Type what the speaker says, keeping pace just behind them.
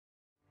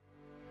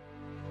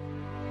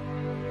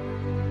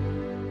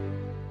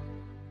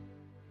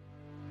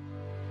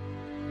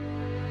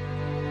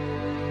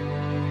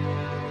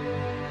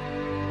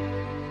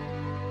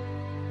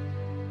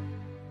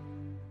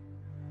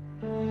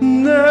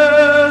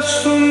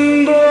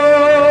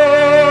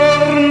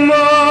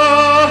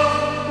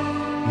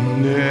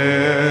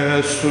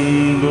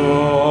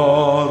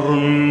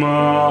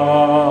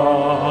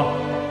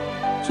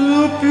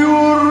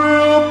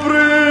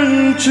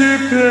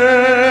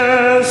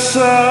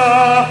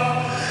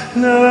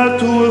nella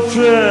tua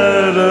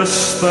fredda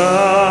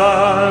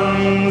stanza.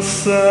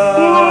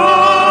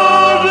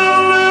 Guarda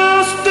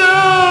le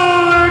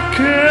stelle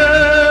che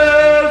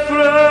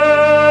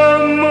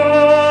fremono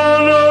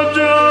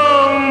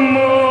d'amore,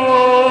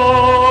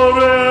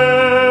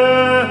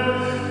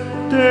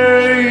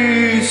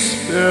 di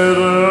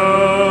speranza.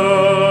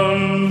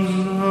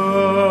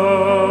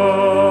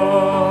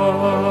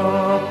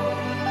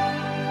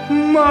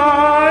 Ma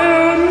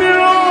il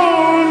mio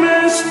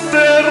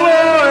mistero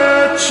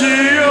è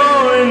cio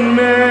in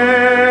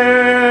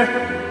me,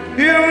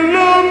 il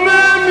nome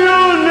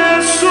mio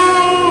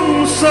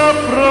nessun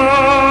saprà,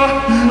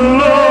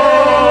 no,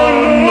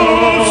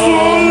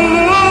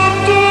 sulla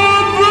tua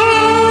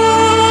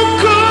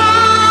bocca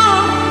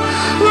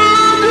lo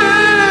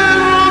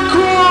dirò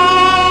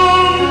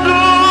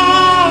quando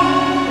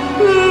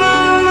la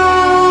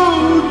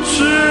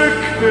luce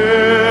che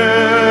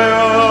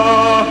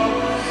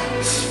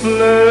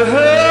splenderà.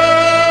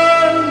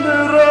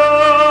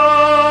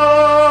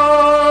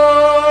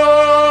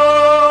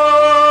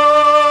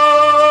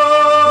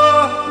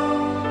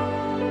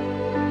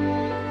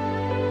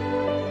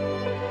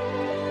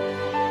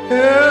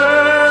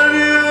 Ed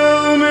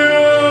il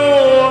mio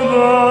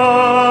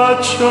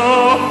bacio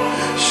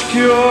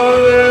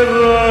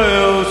schiuderà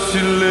il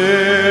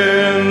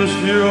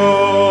silenzio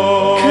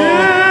che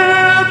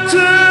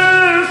te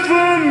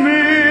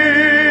famiglia.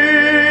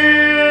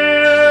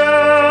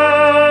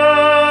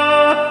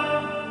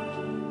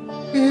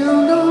 Il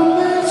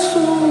nome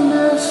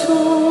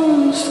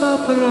nessun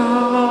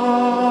saprà.